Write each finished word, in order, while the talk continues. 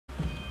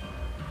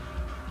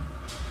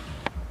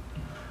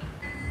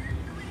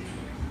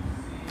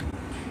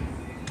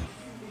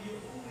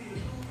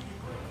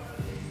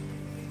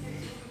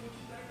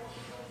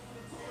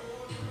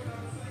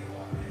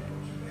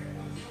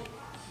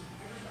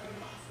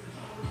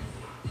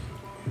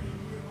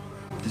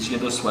you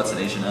get those sweats at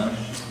H&M?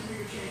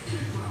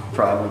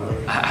 Probably.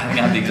 I think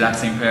I have the exact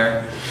same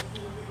pair.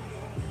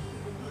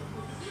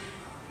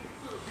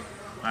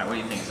 Alright, what do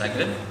you think? Is that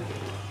good?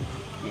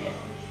 Yeah.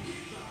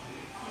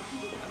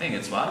 I think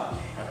it's spot.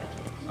 I like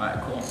it.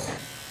 Alright, cool.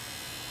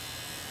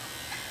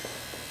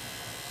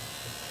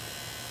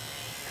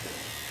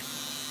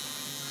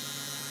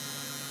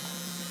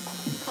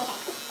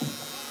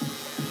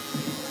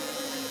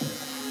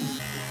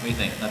 What do you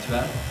think? Not too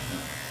bad?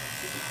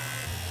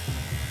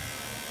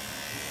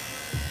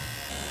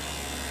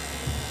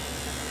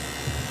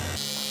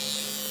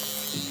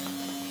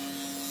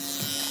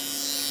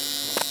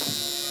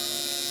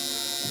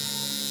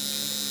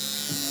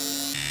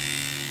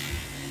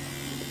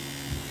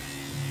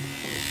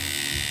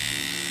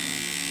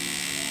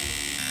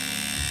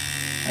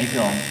 How you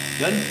feeling?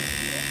 Good?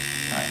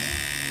 Yeah. Alright.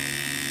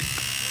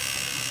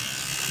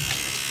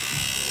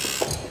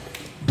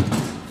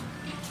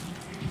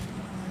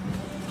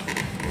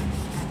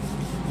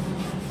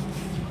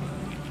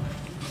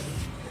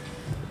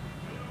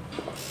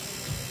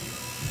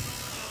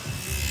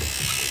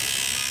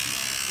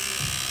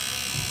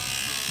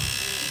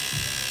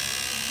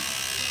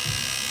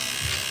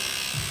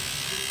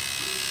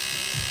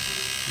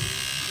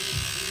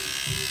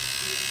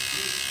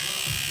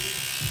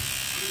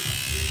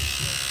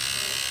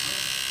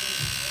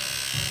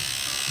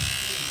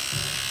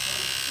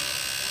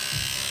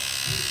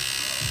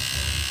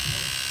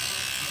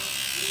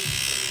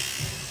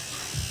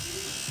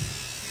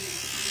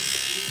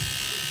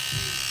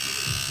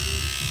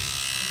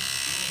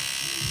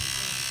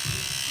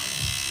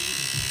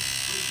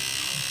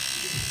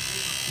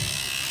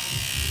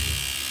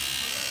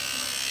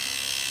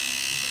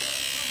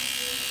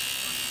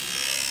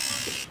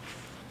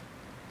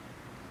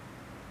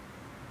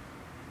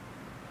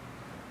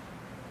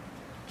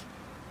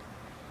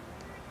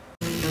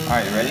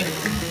 Alright, you ready?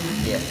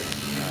 Yeah.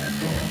 Alright,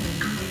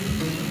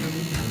 cool.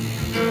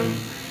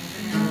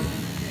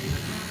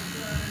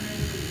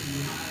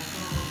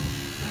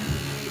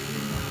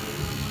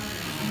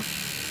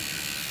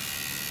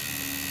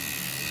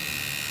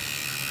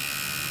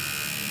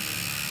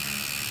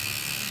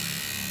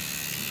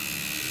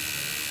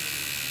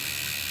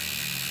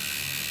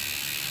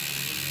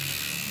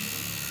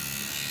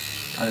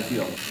 How'd it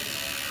feel?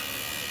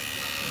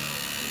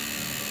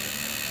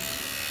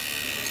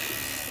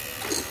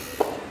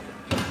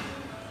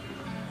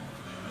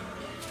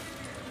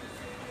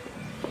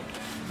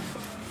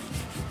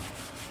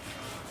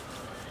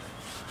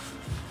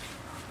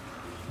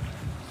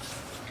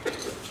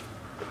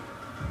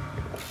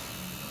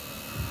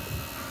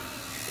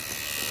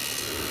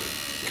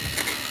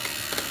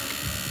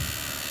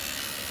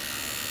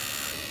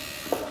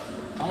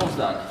 Almost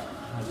done.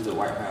 I'll do the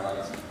white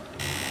highlights.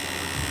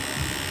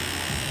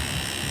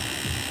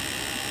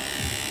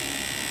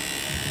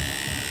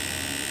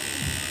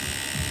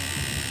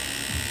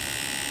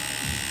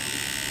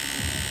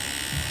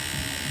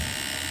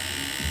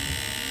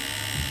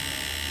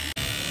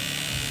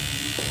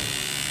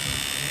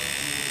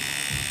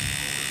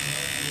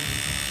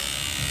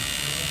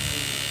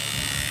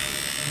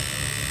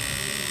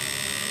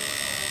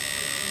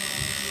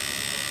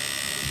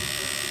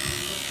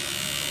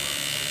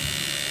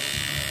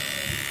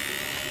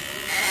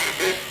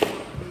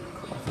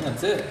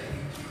 That's it.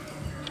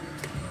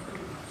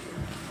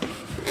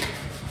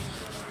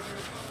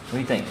 What do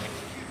you think?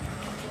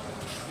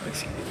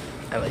 Looks good.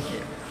 I like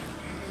it.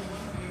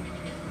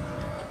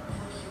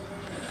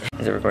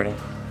 Is it recording?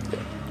 Yeah.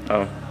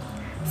 Oh.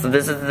 So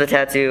this is the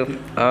tattoo.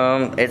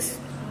 It's,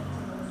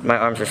 my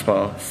arms are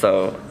small,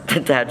 so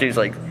the tattoo's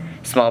like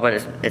small, but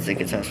it's a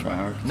good size for my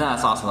arm. Nah,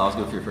 that's awesome. That was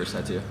good for your first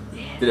tattoo.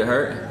 Yeah. Did it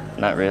hurt?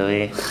 Not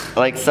really.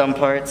 Like some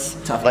parts,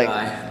 Tough like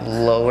guy.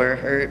 lower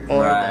hurt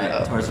more than Right,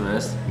 upper. towards the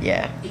wrist.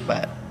 Yeah,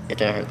 but it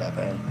didn't hurt that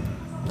bad.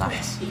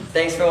 Nice.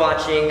 Thanks for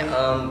watching.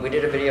 We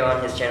did a video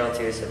on his channel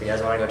too, so if you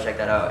guys want to go check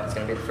that out, it's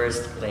going to be the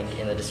first link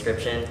in the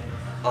description.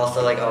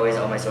 Also, like always,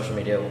 all my social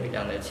media will be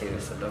down there too,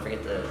 so don't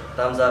forget to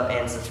thumbs up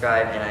and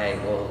subscribe, and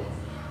I will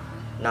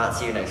not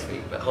see you next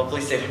week, but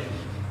hopefully soon.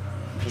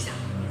 Peace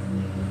out.